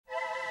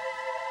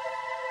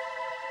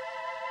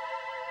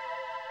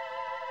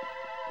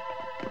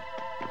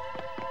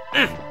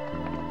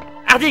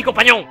Hardi,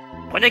 compagnon,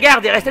 prenez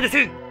garde et restez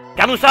dessus,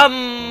 car nous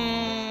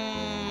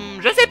sommes...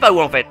 Je sais pas où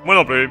en fait. Moi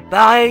non plus.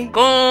 Pareil,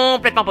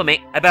 complètement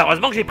paumé. Eh ben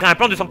heureusement que j'ai pris un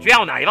plan de sanctuaire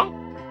en arrivant.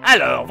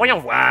 Alors, voyons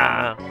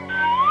voir.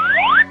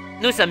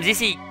 Nous sommes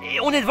ici, et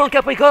on est devant le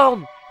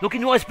Capricorne, donc il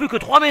nous reste plus que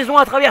 3 maisons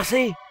à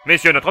traverser.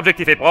 Messieurs, notre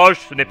objectif est proche,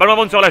 ce n'est pas le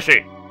moment de se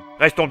relâcher.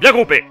 Restons bien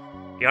groupés.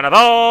 Et en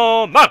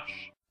avant,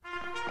 marche!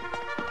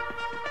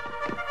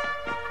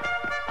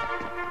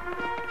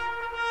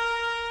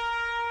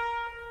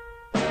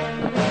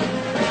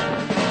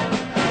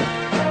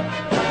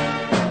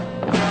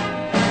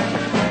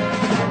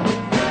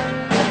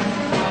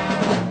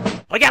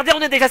 Regardez,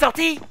 on est déjà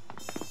sortis.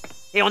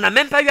 Et on n'a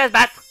même pas eu à se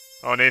battre.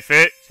 En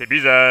effet, c'est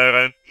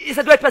bizarre. Et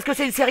ça doit être parce que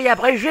c'est une série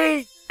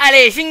abrégée.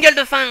 Allez, jingle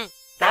de fin.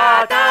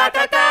 Ta ta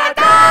ta ta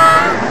ta.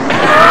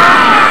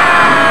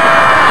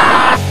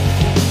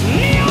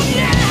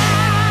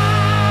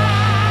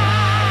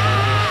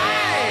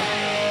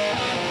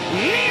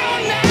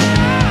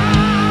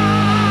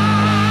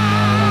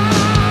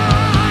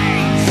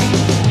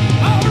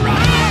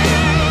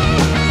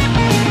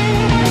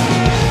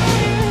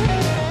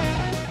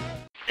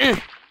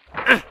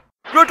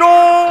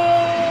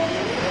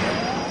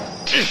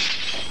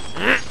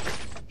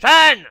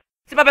 Jeanne,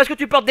 c'est pas parce que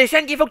tu portes des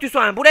chaînes qu'il faut que tu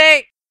sois un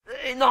boulet.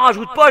 Et n'en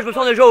rajoute pas, je me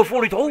sens déjà au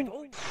fond du trou.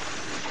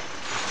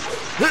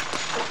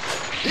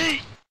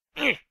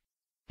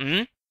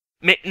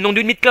 Mais nom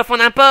d'une mythe clof en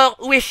import,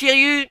 où est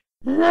Shiryu?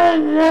 Je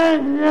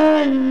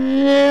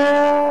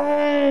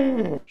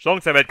sens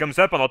que ça va être comme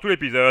ça pendant tout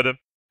l'épisode.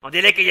 On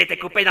dirait qu'il était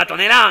coupé dans ton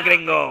élan,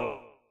 gringo.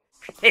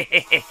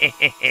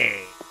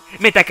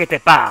 Mais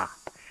t'inquiète pas,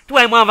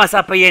 toi et moi on va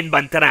s'en payer une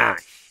bonne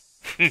tranche.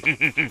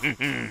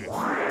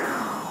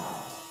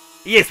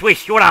 Yes, oui,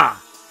 Shura,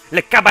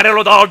 le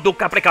caballero d'or du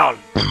Capricorne.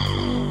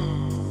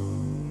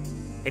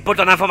 Et pour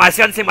ton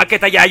information, c'est moi qui ai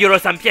taillé à Euro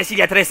 100 pièces il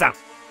y a 13 ans.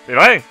 C'est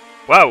vrai?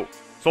 Waouh!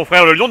 Son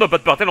frère le lion doit pas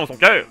te porter dans son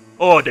cœur.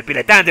 Oh, depuis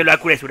le temps de l'eau a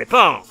coulé sous les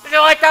ponts.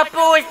 J'aurais ta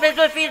peau, espèce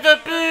de fils de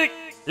pute.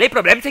 Les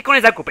problèmes, c'est qu'on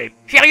les a coupés.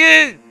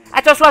 Shyriû,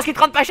 attention à ce qu'il te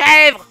rende pas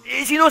chèvre.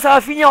 Et sinon, ça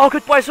va finir en queue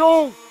de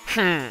poisson.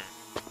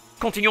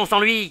 Continuons sans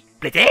lui.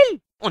 Plaît-il?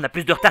 On a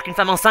plus de retard qu'une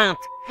femme enceinte.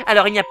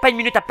 Alors il n'y a pas une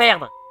minute à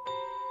perdre.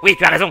 Oui,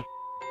 tu as raison.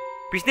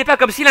 Puis ce n'est pas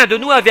comme si l'un de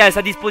nous avait à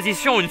sa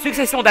disposition une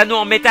succession d'anneaux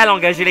en métal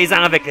engagés les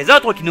uns avec les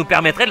autres qui nous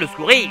permettraient de le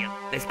secourir.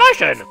 N'est-ce pas,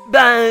 Sean?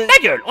 Ben... Ta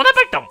gueule, on n'a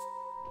pas le temps.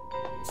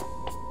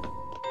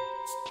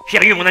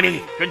 Shyriû, mon ami,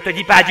 je ne te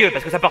dis pas adieu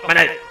parce que ça porte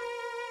malheur.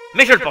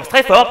 Mais je le pense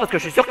très fort parce que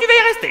je suis sûr que tu vas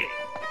y rester.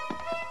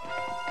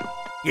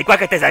 Et quoi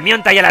que tes amis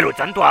ont taillé à la loutre,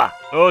 sans toi.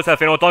 Oh, ça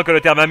fait longtemps que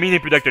le terme ami n'est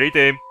plus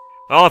d'actualité.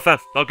 Enfin,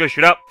 tant que je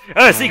suis là.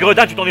 Ainsi,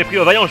 gredin, tu t'en es pris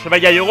au vaillant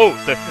chevalier Euro.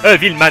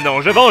 Vil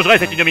manant, je vengerai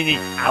cette ignominie.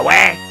 Ah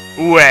ouais?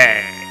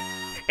 Ouais.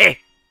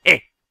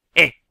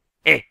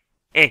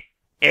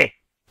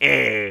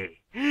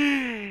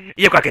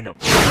 Il y a quoi que non.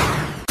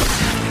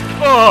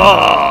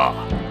 Oh!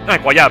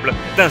 Incroyable!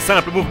 D'un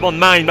simple mouvement de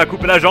main, il m'a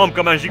coupé la jambe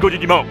comme un gigot du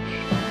dimanche.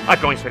 Ah,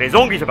 quand il se fait les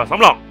ongles, il fait pas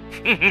semblant.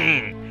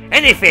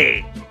 En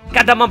effet,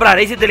 cada membre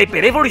réside de l'épée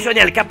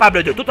révolutionnelle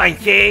capable de tout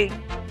entier,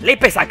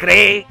 l'épée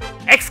sacrée,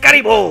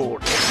 Excalibur.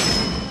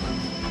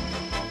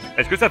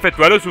 Est-ce que ça fait de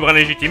toi le souverain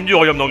légitime du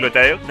royaume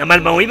d'Angleterre?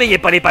 Normalement oui, mais il n'y a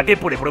pas les papiers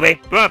pour les prouver.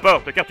 Peu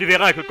importe, car tu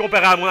verras que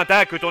comparé à mon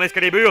attaque, ton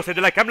Excalibur, c'est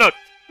de la camelote.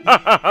 Ah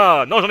ah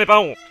ah, non, j'en ai pas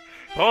honte.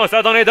 Prends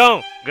ça dans les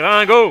dents,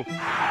 gringo,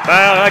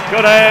 par la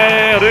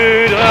colère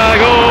du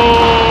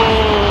dragon.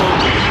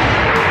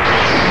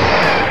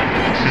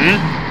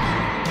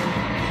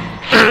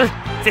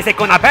 C'est ce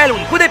qu'on appelle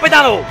un coup d'épée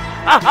dans l'eau.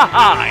 Ah ah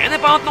ah, rien n'est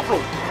pas honte non plus.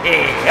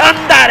 Et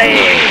andare.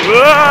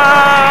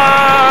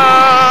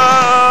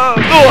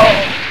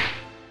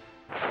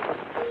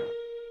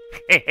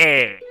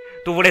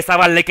 Tu voulais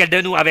savoir lequel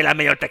de nous avait la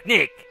meilleure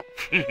technique?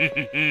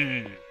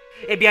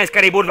 Eh bien,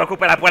 Excalibur va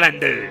couper la poêle en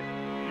deux.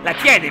 La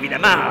tienne,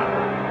 évidemment.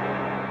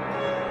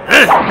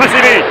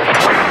 Vas-y vite!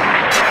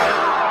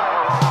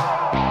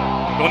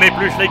 Ton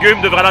épluche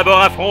légume devra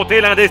d'abord affronter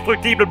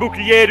l'indestructible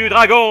bouclier du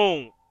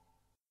dragon.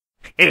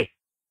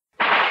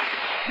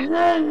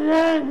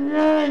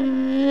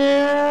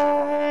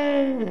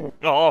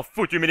 Oh,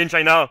 foutu Made in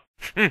China.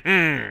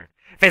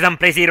 Fais-en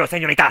plaisir aux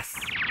señoritas.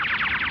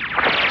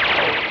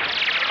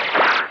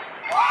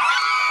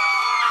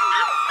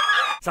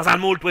 Sans un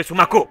moule, tu es sous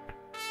ma coupe.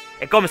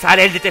 Et comme ça,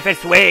 l'aile de te fait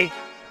souhait,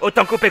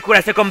 autant couper court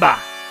à ce combat.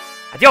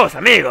 Adios,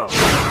 amigo.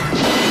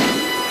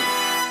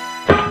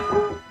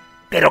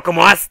 Pero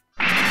como has...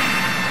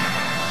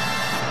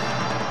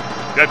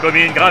 Tu as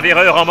commis une grave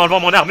erreur en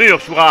m'enlevant mon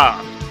armure, Shura,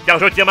 car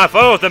je tire ma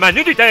force de ma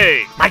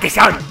nudité.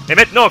 Maldition! Et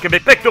maintenant que mes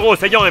pectoraux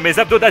saillants et mes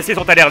abdos d'acier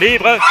sont à l'air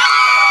libre,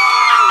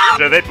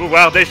 je vais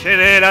pouvoir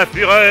déchaîner la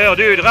fureur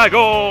du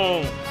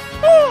dragon.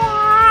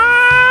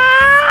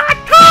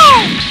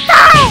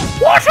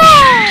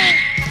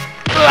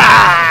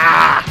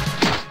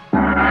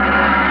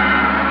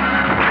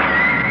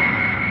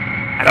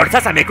 Alors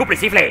ça me coupe les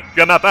sifflets.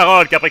 Tu as ma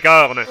parole,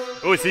 Capricorne.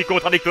 Aussi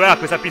contradictoire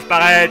que ça puisse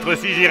paraître,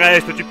 si j'y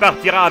reste, tu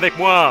partiras avec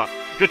moi.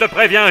 Je te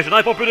préviens, je ne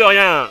réponds plus de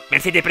rien.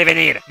 Merci de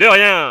prévenir. De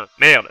rien.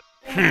 Merde.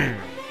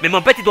 Mais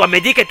mon petit doigt me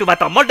dit que tu vas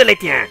t'en mordre les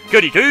tiens. Que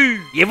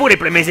dis-tu? Et vous les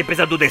premiers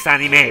épisodes du dessin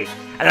animé.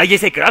 Alors je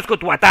sais que lorsque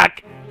tu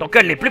attaques, ton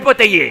cœur n'est plus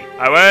protégé.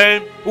 Ah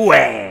ouais?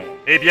 Ouais.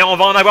 Eh bien, on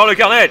va en avoir le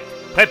cœur net.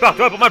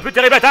 Prépare-toi pour ma plus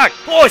terrible attaque.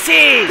 Toi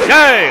aussi.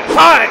 Tiens!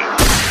 Feuille.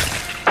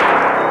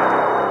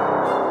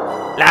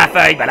 La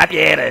feuille va la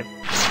pierre.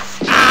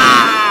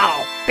 Ah!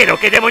 Pero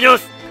que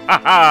demonios!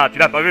 Ah ah, tu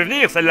l'as pas vu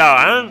venir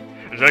celle-là, hein?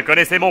 Je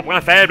connaissais mon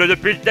point faible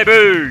depuis le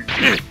début.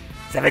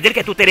 Ça veut dire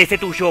que tu t'es laissé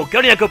toucher au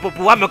cœur rien que pour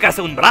pouvoir me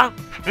casser un bras?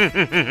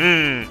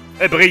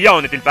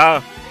 Brillant, n'est-il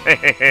pas?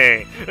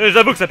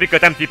 J'avoue que ça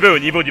picote un petit peu au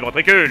niveau du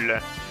ventricule.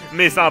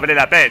 Mais ça en valait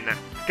la peine,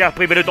 car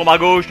privé de ton bras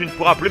gauche, tu ne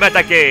pourras plus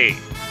m'attaquer.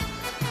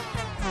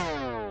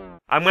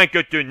 À moins que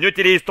tu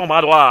n'utilises ton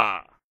bras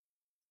droit.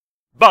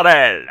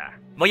 Bordel!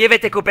 Bon, je vais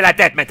te couper la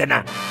tête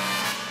maintenant.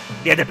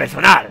 Rien de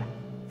personnel.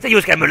 C'est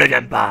juste qu'elle me le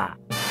vient pas.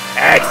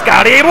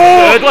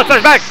 Excalibur! Droit de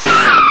flashback!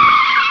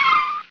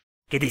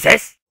 Que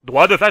dices?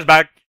 Droit de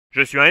flashback.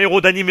 Je suis un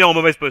héros d'animé en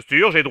mauvaise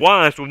posture, j'ai droit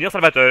à un souvenir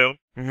salvateur.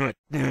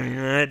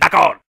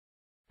 D'accord.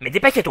 Mais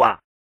dépêche-toi.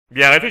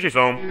 Bien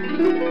réfléchissons.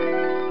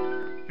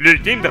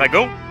 L'ultime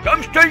dragon?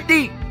 Comme je te le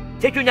dis,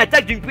 c'est une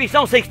attaque d'une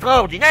puissance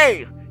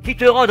extraordinaire qui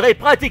te rendrait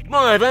pratiquement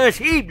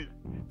invincible.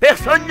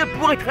 Personne ne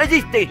pourrait te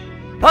résister.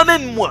 Pas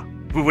même moi.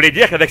 Vous voulez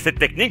dire qu'avec cette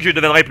technique, je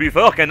deviendrai plus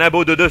fort qu'un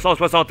abo de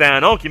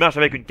 261 ans qui marche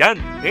avec une canne?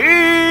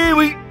 Eh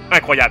oui!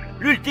 Incroyable!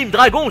 L'ultime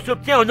dragon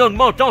s'obtient en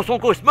augmentant son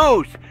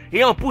cosmos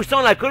et en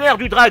poussant la colère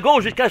du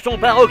dragon jusqu'à son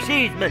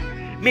paroxysme.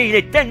 Mais il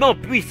est tellement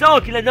puissant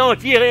qu'il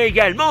anéantirait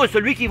également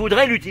celui qui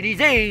voudrait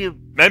l'utiliser.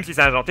 Même si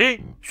c'est un gentil?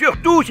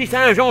 Surtout si c'est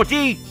un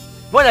gentil.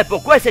 Voilà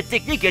pourquoi cette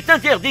technique est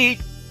interdite.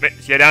 Mais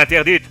si elle est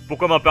interdite,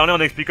 pourquoi m'en parler en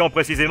expliquant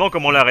précisément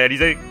comment on l'a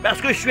réalisée?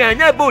 Parce que je suis un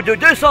abo de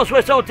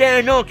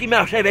 261 ans qui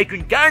marche avec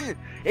une canne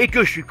et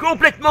que je suis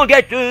complètement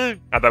gâteux.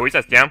 Ah bah oui,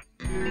 ça se tient.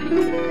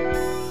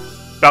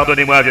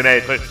 Pardonnez-moi, vieux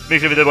maître, mais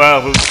je vais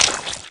devoir vous...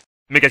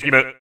 Mais qu'est-ce qui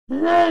me...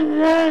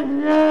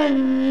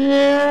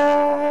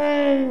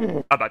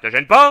 Ah bah te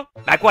gêne pas?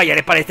 Bah quoi, il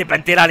allait pas laisser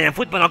planter là rien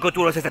foutre pendant que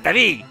tout c'est ta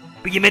vie.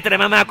 Puis il mettrait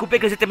ma main à couper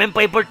que c'était même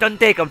pas important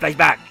comme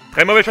flashback.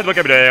 Très mauvais choix de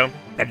vocabulaire.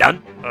 Pardon?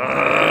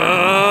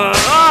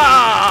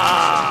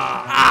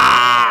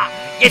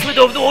 Je suis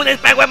devenu un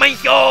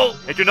espaguamancio!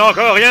 Et tu n'as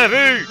encore rien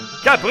vu!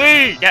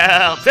 Capri!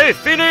 Garde! C'est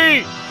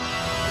fini!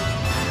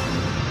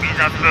 Mise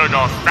à feu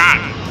dans 5,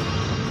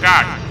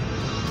 4,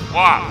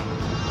 3,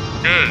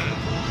 2,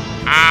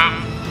 1,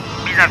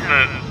 mise à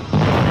feu.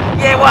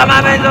 Llevo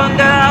ma maison de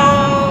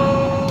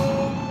là-haut!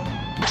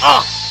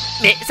 Oh!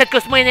 Mais cette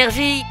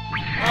cosmo-énergie!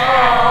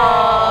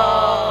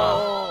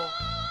 Oh!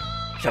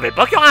 Je savais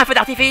pas qu'il y aurait un feu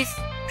d'artifice!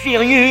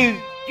 Shiryu,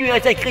 tu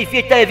as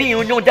sacrifié ta vie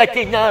au nom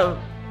d'Athéna!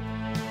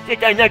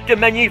 C'est un acte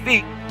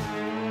magnifique!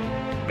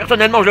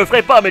 Personnellement, je le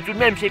ferai pas, mais tout de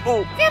même, c'est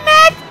beau!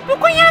 Limite,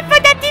 pourquoi il y a un feu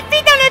d'artifice dans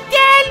le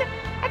ciel?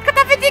 Est-ce que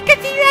t'avais dit que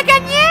Shyriû a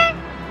gagné?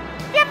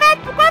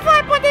 Limite, pourquoi vous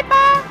répondez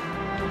pas?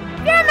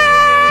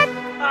 Limite!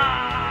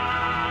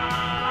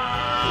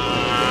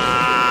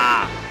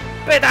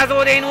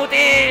 Pédazo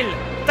d'inutile!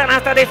 T'as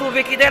installé sous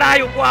Vicky des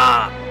rails ou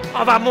quoi?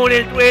 On va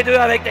mourir tous les deux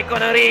avec tes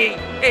conneries!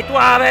 Et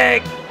toi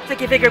avec! Ce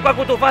qui fait que quoi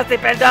qu'on te fasse, t'es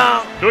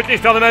perdant! Toute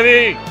l'histoire de ma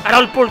vie!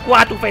 Alors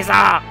pourquoi tu fais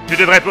ça? Tu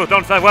devrais pourtant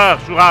le savoir,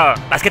 Shura!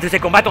 Parce que tous ces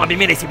combats t'ont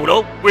abîmé les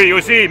ciboulots? Oui,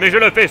 aussi, mais je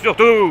le fais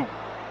surtout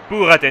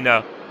pour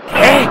Athéna.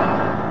 Hé!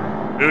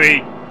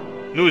 Oui,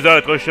 nous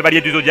autres, chevaliers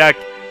du Zodiaque,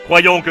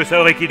 croyons que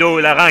Sœur Aikido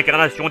est la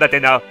réincarnation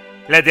d'Athéna,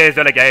 la déesse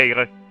de la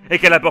guerre, et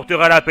qu'elle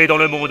apportera la paix dans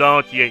le monde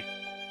entier.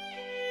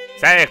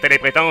 Certes, elle est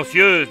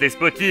prétentieuse,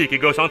 despotique,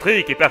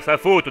 égocentrique, et par sa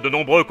faute, de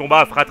nombreux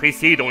combats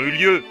fratricides ont eu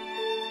lieu.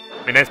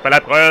 Mais n'est-ce pas la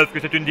preuve que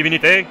c'est une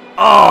divinité?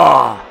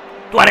 Oh!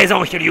 Tu as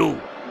raison, Shiryu!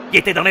 Qui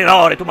était dans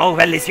l'erreur et tu m'as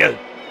ouvert les cieux!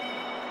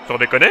 Sans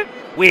déconner?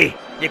 Oui,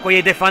 je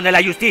croyais défendre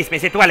la justice, mais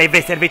c'est toi le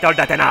vrai serviteur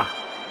d'Athéna!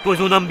 Tu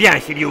es un homme bien,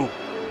 Shiryu!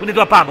 Tu ne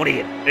dois pas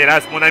mourir!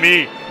 Hélas, mon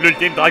ami,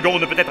 l'ultime dragon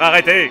ne peut être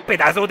arrêté!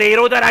 Pedazo de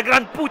héros de la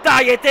grande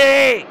puta,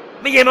 était!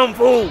 Mais je m'en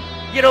fous!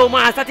 J'aurai au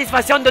moins la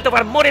satisfaction de te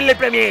voir mourir le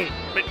premier!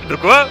 Mais de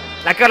quoi?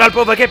 La chaleur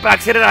provoquée par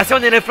accélération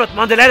et le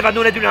frottement de l'air va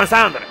nous réduire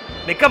ensemble!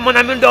 Mais comme mon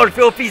amuldol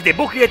fait office de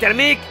bouclier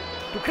thermique,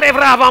 tu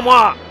crèveras avant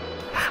moi!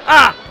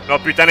 Ah! Oh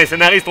putain, les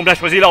scénaristes ont bien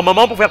choisi leur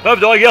moment pour faire preuve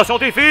de rigueur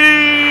scientifique!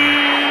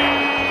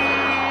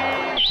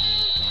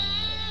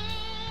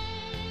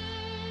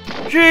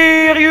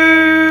 Shiryu!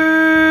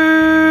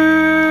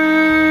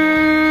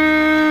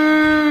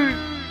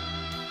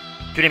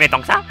 Tu les mets tant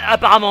que ça?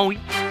 Apparemment oui.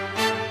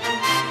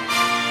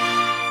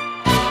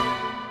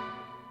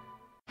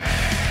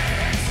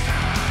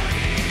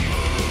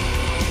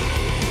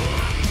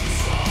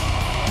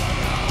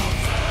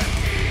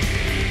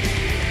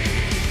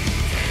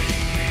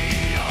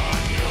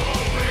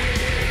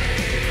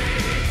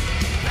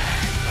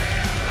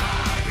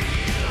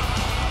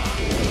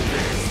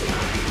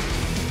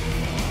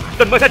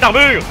 Donne-moi cette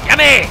armure!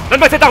 Jamais!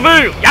 Donne-moi cette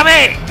armure!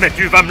 Jamais! Mais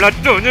tu vas me la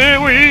donner,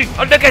 oui!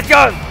 On te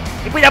questionne!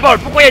 Et puis d'abord,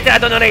 pourquoi il te la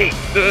donné?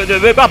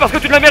 Mais pas parce que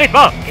tu ne la mérites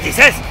pas! Et tu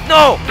cesses?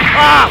 Non!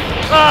 Ah!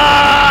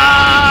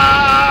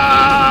 Ah!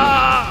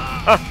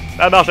 Ah,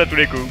 ça marche à tous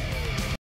les coups.